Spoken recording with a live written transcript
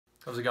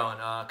How's it going?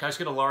 Can I just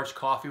get a large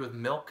coffee with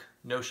milk?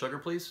 No sugar,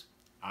 please?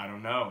 I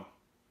don't know.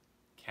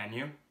 Can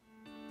you?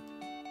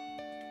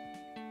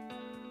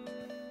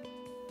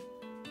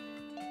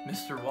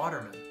 Mr.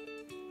 Waterman.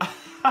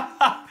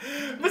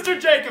 Mr.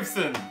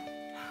 Jacobson!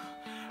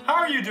 How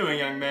are you doing,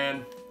 young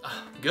man?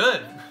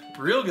 Good.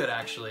 Real good,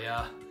 actually.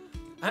 I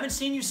haven't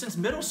seen you since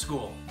middle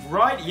school.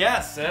 Right,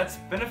 yes, it's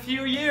been a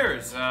few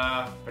years.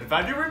 But if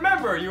I do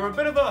remember, you were a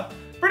bit of a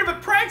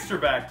prankster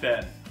back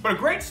then. But a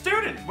great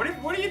student. What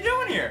are you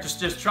doing here?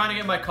 Just trying to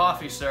get my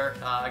coffee, sir.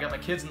 I got my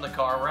kids in the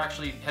car. We're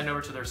actually heading over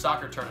to their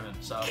soccer tournament,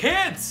 so.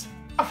 Kids!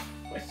 Oh,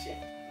 shit.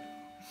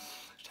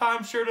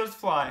 Time sure does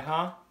fly,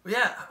 huh?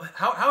 Yeah,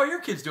 how are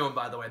your kids doing,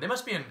 by the way? They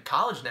must be in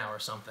college now or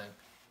something.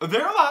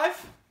 They're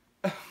alive.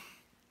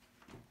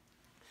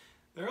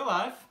 They're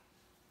alive.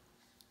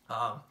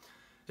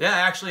 Yeah,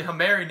 actually, I'm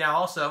married now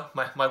also.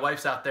 My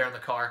wife's out there in the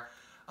car.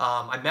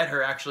 I met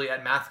her actually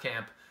at math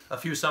camp a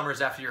few summers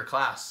after your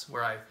class,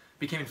 where I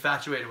became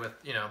infatuated with,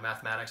 you know,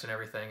 mathematics and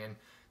everything, and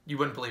you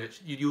wouldn't believe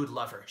it. You would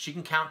love her. She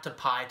can count to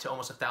pi to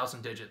almost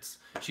 1,000 digits.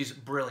 She's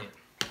brilliant.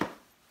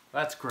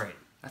 That's great.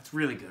 That's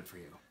really good for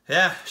you.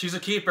 Yeah, she's a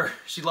keeper.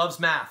 She loves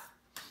math.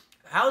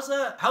 How's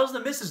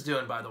the missus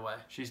doing, by the way?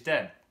 She's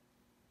dead.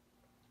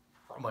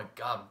 Oh my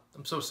God,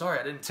 I'm so sorry.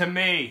 I didn't. To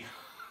me.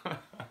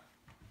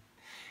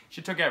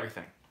 She took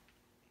everything.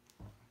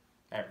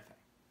 Everything.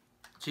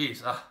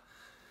 Jeez.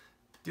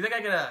 Do you think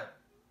I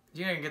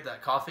can get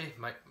that coffee?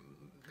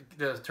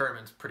 The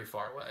tournament's pretty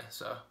far away,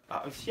 so.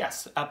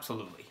 Yes,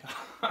 absolutely.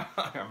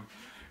 I'm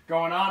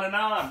going on and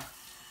on.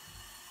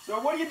 So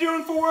what are you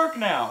doing for work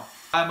now?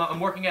 I'm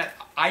working at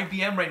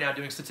IBM right now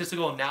doing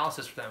statistical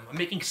analysis for them. I'm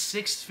making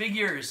 6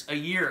 figures a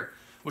year,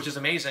 which is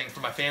amazing for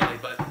my family,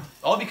 but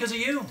all because of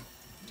you.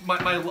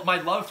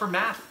 My love for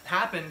math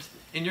happened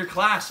in your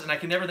class, and I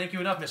can never thank you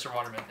enough, Mr.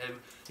 Waterman. And,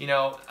 you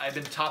know, I've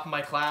been top of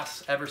my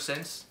class ever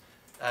since,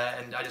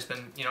 and I just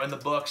been, you know, in the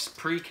books,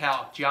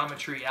 pre-calc,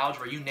 geometry,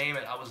 algebra, you name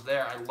it, I was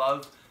there. I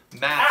love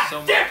math so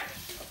much.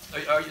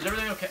 Is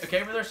everything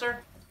okay over there, sir?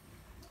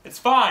 It's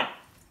fine.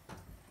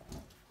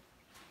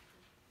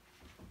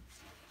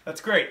 That's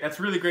great. That's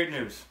really great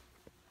news.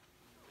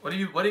 What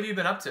have you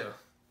been up to?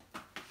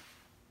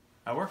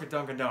 I work at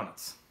Dunkin'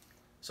 Donuts.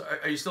 So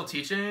are you still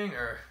teaching,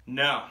 or?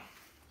 No.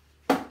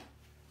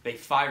 They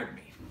fired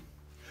me.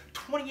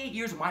 28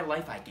 years of my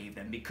life I gave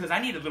them because I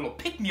need a little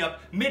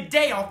pick-me-up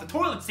midday off the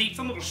toilet seat.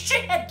 Some little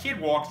shithead kid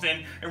walks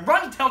in and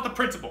runs and tells the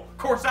principal. Of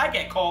course, I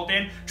get called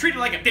in, treated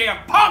like a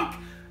damn punk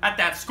at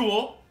that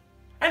school,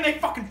 and they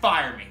fucking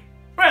fire me.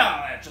 Well,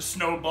 that just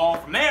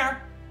snowballed from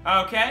there.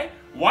 Okay?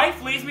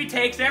 Wife leaves me,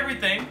 takes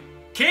everything.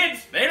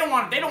 Kids, they don't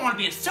want to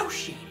be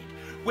associated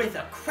with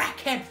a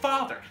crackhead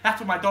father. That's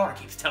what my daughter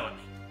keeps telling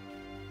me.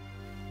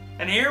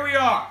 And here we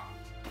are.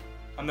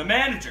 I'm the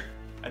manager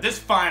at this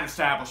fine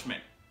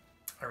establishment.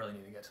 I really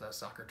need to get to that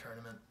soccer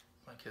tournament.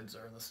 My kids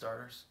are in the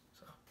starters,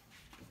 so.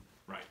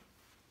 Right.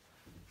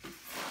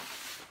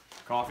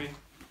 Coffee.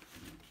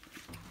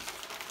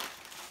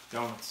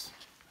 Donuts.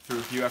 Threw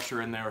a few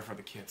extra in there for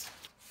the kids.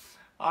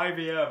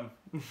 IBM.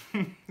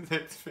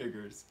 6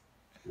 figures.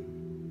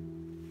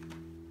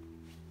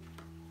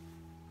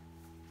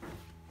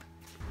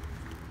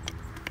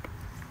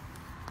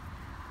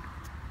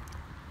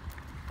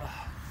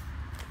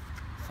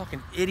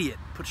 Fucking idiot.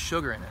 Put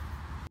sugar in it.